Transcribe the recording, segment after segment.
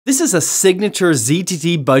This is a signature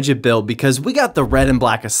ZTT budget build because we got the red and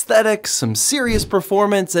black aesthetics, some serious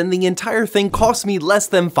performance, and the entire thing cost me less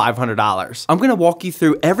than $500. I'm gonna walk you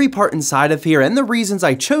through every part inside of here and the reasons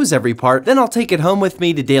I chose every part, then I'll take it home with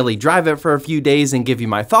me to daily drive it for a few days and give you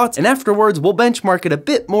my thoughts, and afterwards we'll benchmark it a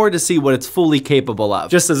bit more to see what it's fully capable of.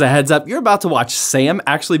 Just as a heads up, you're about to watch Sam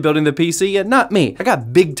actually building the PC and not me. I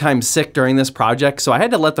got big time sick during this project, so I had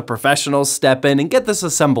to let the professionals step in and get this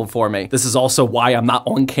assembled for me. This is also why I'm not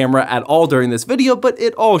on camera at all during this video, but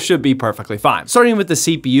it all should be perfectly fine. Starting with the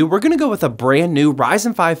CPU, we're gonna go with a brand new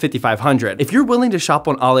Ryzen 5 5500. If you're willing to shop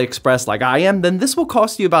on AliExpress like I am, then this will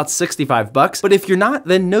cost you about 65 bucks, but if you're not,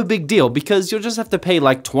 then no big deal because you'll just have to pay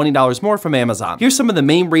like $20 more from Amazon. Here's some of the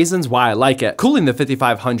main reasons why I like it. Cooling the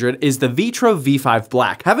 5500 is the Vitro V5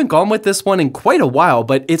 Black. Haven't gone with this one in quite a while,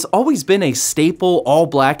 but it's always been a staple all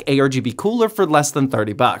black ARGB cooler for less than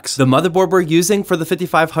 30 bucks. The motherboard we're using for the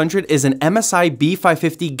 5500 is an MSI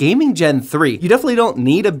B550 Gaming Gen 3. You definitely don't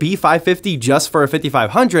need a B550 just for a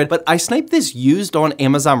 5500, but I sniped this used on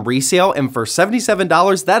Amazon resale, and for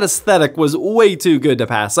 $77, that aesthetic was way too good to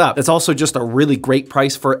pass up. It's also just a really great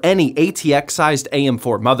price for any ATX-sized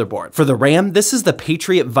AM4 motherboard. For the RAM, this is the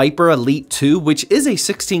Patriot Viper Elite 2, which is a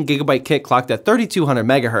 16GB kit clocked at 3200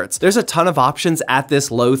 MHz. There's a ton of options at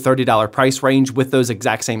this low $30 price range with those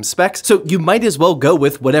exact same specs, so you might as well go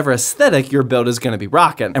with whatever aesthetic your build is going to be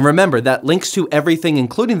rocking. And remember that links to everything,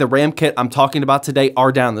 including the RAM kit I'm talking about today,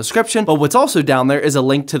 are down in the description, but what's also down there is a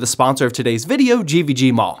link to the sponsor of today's video,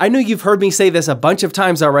 GVG Mall. I know you've heard me say this a bunch of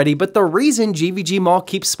times already, but the reason GVG Mall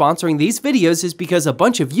keeps sponsoring these videos is because a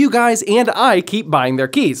bunch of you guys and I keep buying their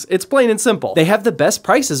keys. It's plain and simple. They have the best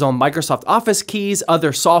prices on Microsoft Office keys,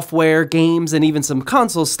 other software, games, and even some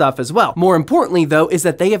console stuff as well. More importantly though, is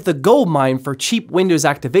that they have the gold mine for cheap Windows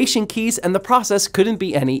activation keys, and the process couldn't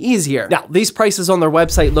be any easier. Now, these prices on their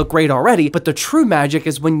website look great already, but the true magic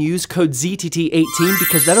is when you use code ZTT18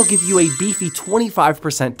 because that'll give you a beefy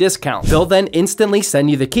 25% discount. They'll then instantly send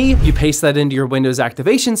you the key, you paste that into your Windows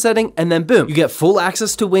activation setting, and then boom, you get full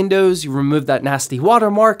access to Windows, you remove that nasty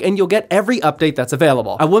watermark, and you'll get every update that's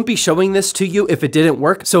available. I wouldn't be showing this to you if it didn't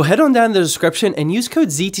work, so head on down in the description and use code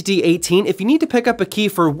ZTT18 if you need to pick up a key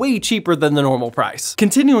for way cheaper than the normal price.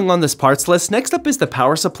 Continuing on this parts list, next up is the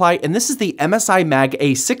power supply, and this is the MSI Mag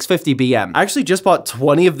A650BM. I actually just bought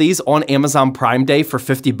 20 of these on Amazon Prime Day for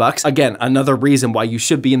 50 bucks. Again, another reason why you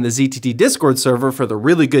should be in the ZTT Discord server for the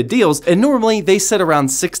really good deals, and normally they sit around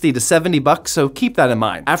 60 to 70 bucks, so keep that in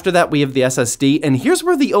mind. After that, we have the SSD, and here's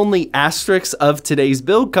where the only asterisk of today's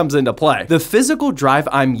build comes into play. The physical drive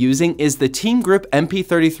I'm using is the Team Grip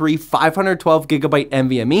MP33 512GB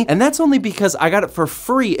NVMe, and that's only because I got it for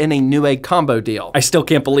free in a Newegg combo deal. I still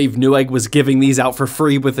can't believe Newegg was giving these out for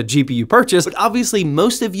free with a GPU purchase, but obviously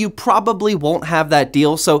most of you probably won't have that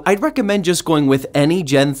deal, so I'd recommend just going with any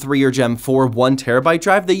Gen 3 or Gen 4 1TB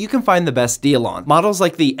drive that you can find the best deal on. Models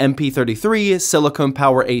like the MP33, Silicon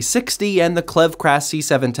Power A60, and the Clevcraft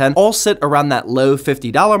C710 all sit around that low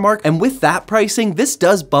 $50 mark, and with that pricing, this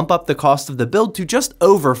does bump up the cost of the build to just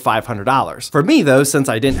over $500. For me though, since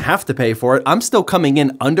I didn't have to pay for it, I'm still coming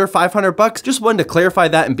in under 500 bucks, just wanted to clarify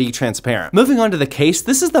that and be transparent. Moving on to the case,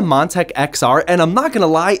 this is the Montech XR, and I'm not gonna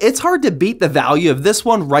lie, it's hard to beat the value of this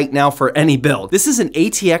one right now for any build. This is an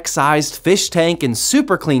ATX-sized fish tank and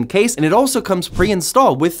super clean case, and it also comes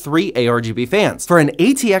pre-installed with 3 ARGB fans. For an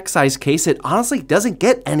ATX-sized case, it honestly doesn't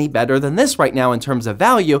get any better than this right now in terms of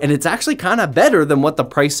value, and it's actually kind of better than what the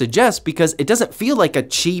price suggests because it doesn't feel like a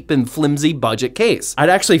cheap and flimsy budget case. I'd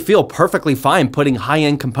actually feel perfectly fine putting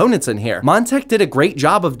high-end components in here. Montech did a great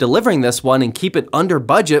job of delivering this one and keep it under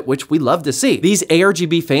budget, which we love to see. These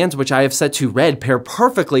ARGB fans, which I have set to red, pair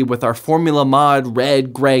perfectly with our Formula Mod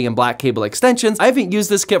red, gray, and black cable extensions. I haven't used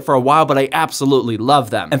this kit for a while, but I absolutely love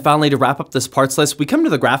them. And finally, to wrap up this parts list, we come to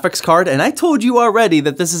the graphics card, and I told you already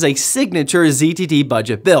that this is a signature ZTT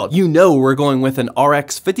budget build. You know we're going with an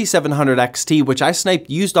RX 5700 XT, which I sniped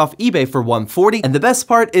used off eBay for $140, and the best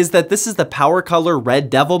part is that this is the Power Color Red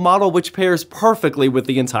Devil model, which pairs perfectly with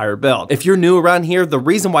the entire build. If you're new around here, the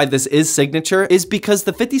reason why this is signature is because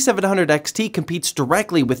the 5700 XT competes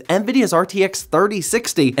directly with NVIDIA's RTX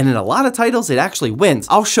 3060, and in a lot of titles, it actually wins.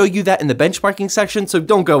 I'll show you that in the benchmarking section, so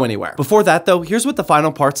don't go anywhere. Before that though, here's what the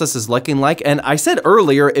final parts list is looking like, and I said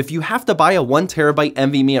earlier, if you have to buy a 1TB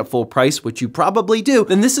NVMe at full price, which you probably do,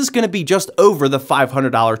 then this is going to be just over the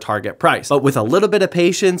 $500 target price. But with a little bit of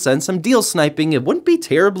patience and some deal sniping, it wouldn't be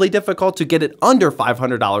terribly difficult to get it under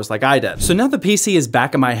 $500 like I did. So now the PC is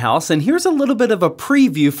back at my house, and here's a little bit of a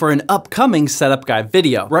preview for an upcoming setup guide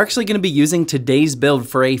video. We're actually going to be using today's build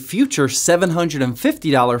for a future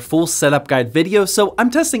 $750 full setup guide video, so I'm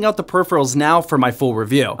testing out the peripherals now for my full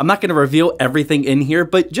review. I'm not going to reveal everything everything in here,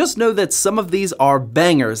 but just know that some of these are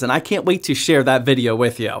bangers, and I can't wait to share that video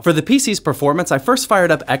with you. For the PC's performance, I first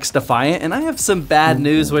fired up XDefiant, and I have some bad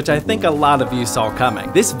news, which I think a lot of you saw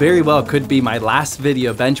coming. This very well could be my last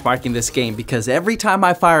video benchmarking this game, because every time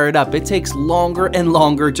I fire it up, it takes longer and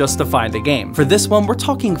longer just to find a game. For this one, we're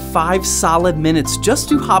talking 5 solid minutes just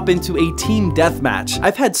to hop into a team deathmatch.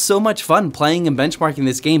 I've had so much fun playing and benchmarking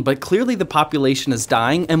this game, but clearly the population is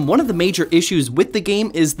dying, and one of the major issues with the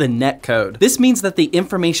game is the netcode. This means that the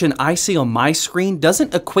information I see on my screen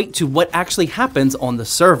doesn't equate to what actually happens on the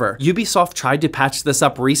server. Ubisoft tried to patch this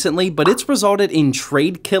up recently, but it's resulted in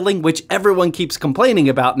trade killing, which everyone keeps complaining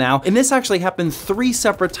about now, and this actually happened 3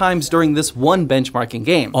 separate times during this one benchmarking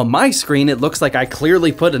game. On my screen, it looks like I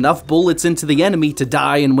clearly put enough bullets into the enemy to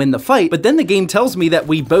die and win the fight, but then the game tells me that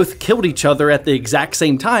we both killed each other at the exact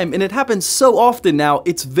same time, and it happens so often now,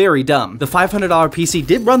 it's very dumb. The $500 PC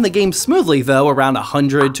did run the game smoothly though, around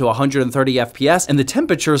 100 to 130 FPS, and the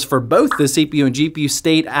temperatures for both the CPU and GPU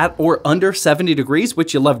stayed at or under 70 degrees,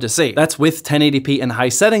 which you love to see. That's with 1080p and high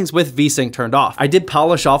settings with VSync turned off. I did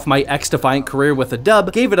polish off my XDefiant career with a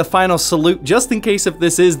dub, gave it a final salute just in case if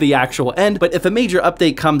this is the actual end, but if a major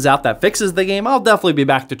update comes out that fixes the game, I'll definitely be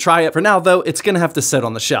back to try it. For now though, it's gonna have to sit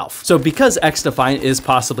on the shelf. So because XDefiant is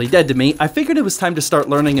possibly dead to me, I figured it was time to start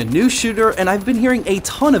learning a new shooter, and I've been hearing a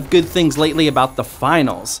ton of good things lately about the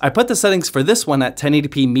Finals. I put the settings for this one at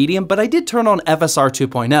 1080p medium, but I did turn on FSR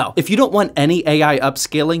 2.0. If you don't want any AI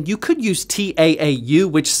upscaling, you could use TAAU,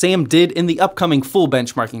 which Sam did in the upcoming full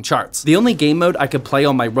benchmarking charts. The only game mode I could play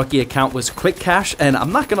on my rookie account was Quick Cache, and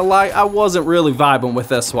I'm not gonna lie, I wasn't really vibing with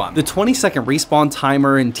this one. The 20-second respawn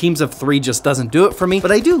timer in teams of 3 just doesn't do it for me,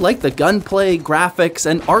 but I do like the gunplay, graphics,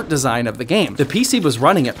 and art design of the game. The PC was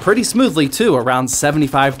running it pretty smoothly too, around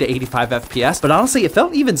 75 to 85 FPS, but honestly, it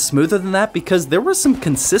felt even smoother than that because there was some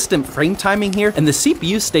consistent frame timing here, and the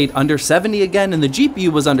CPU stayed under 70 again, and the GPU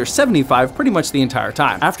was under 75 pretty much the entire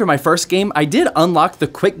time. After my first game, I did unlock the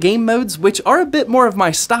quick game modes, which are a bit more of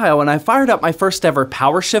my style, and I fired up my first ever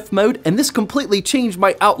power shift mode, and this completely changed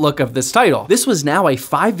my outlook of this title. This was now a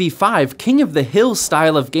 5v5 King of the Hill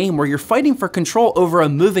style of game where you're fighting for control over a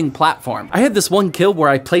moving platform. I had this one kill where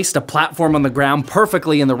I placed a platform on the ground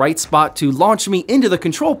perfectly in the right spot to launch me into the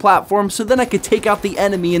control platform so then I could take out the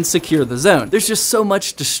enemy and secure the zone. There's just so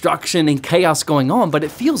much destruction and chaos going on, but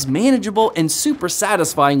it feels manageable and super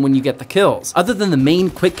satisfying when you get the kills. Other than the main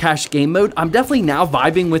quick cache game mode, I'm definitely now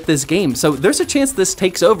vibing with this game, so there's a chance this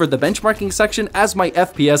takes over the benchmarking section as my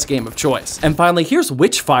FPS game of choice. And finally, here's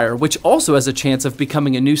Witchfire, which also has a chance of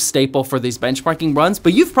becoming a new staple for these benchmarking runs,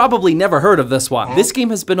 but you've probably never heard of this one. This game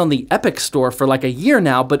has been on the Epic Store for like a year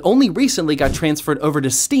now, but only recently got transferred over to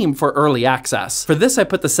Steam for early access. For this, I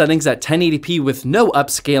put the settings at 1080p with no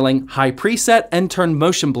upscaling, high preset, and turn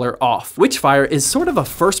motion blur off. Witchfire is sort of a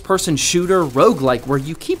first-person shooter roguelike where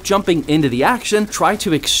you keep jumping into the action, try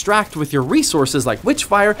to extract with your resources like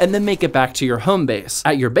Witchfire, and then make it back to your home base.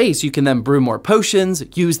 At your base, you can then brew more potions,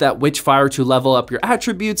 use that Witchfire to level up your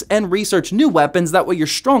attributes, and research new weapons, that way you're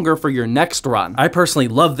stronger for your next run. I personally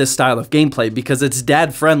love this style of gameplay because it's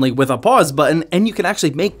dad-friendly with a pause button, and you can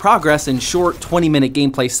actually make progress in short 20-minute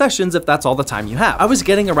gameplay sessions if that's all the time you have. I was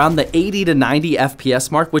getting around the 80 to 90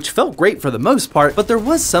 FPS mark, which felt great for the most part, but there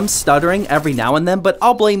was some stuttering every now and then, but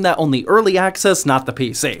I'll blame that on the early access, not the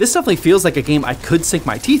PC. This definitely feels like a game I could sink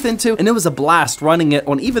my teeth into, and it was a blast running it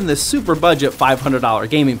on even this super budget $500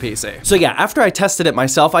 gaming PC. So yeah, after I tested it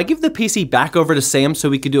myself, I give the PC back over to Sam so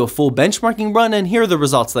we could do a full benchmarking run, and here are the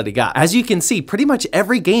results that he got. As you can see, pretty much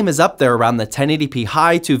every game is up there around the 1080p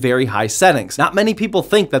high to very high settings. Not many people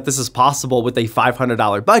think that this is possible with a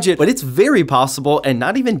 $500 budget, but it's very possible and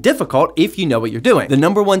not even difficult if you know what you're doing. The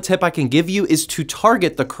number one tip I can give you is to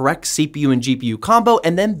target the correct CPU and GPU combo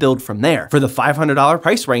and then build from there. For the $500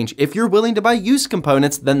 price range, if you're willing to buy used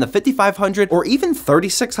components, then the 5500 or even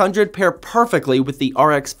 3600 pair perfectly with the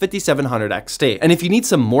RX 5700 XT. And if you need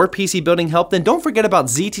some more PC building help, then don't forget about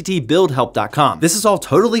zttbuildhelp.com. This is all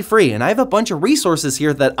totally free, and I have a bunch of resources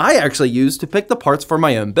here that I actually use to pick the parts for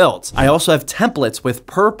my own builds. I also have templates with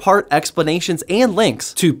per part explanations and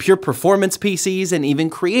links to pure performance PCs and even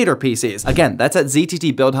creator PCs. Again, that's at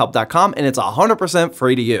zttbuildhelp.com, and it's 100%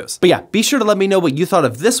 free to use. But yeah, be sure to let me know what you thought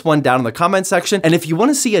of this one down in the comment section, and if you want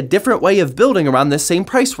to see a different way of building around this same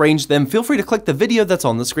price range, then feel free to click the video that's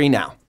on the screen now.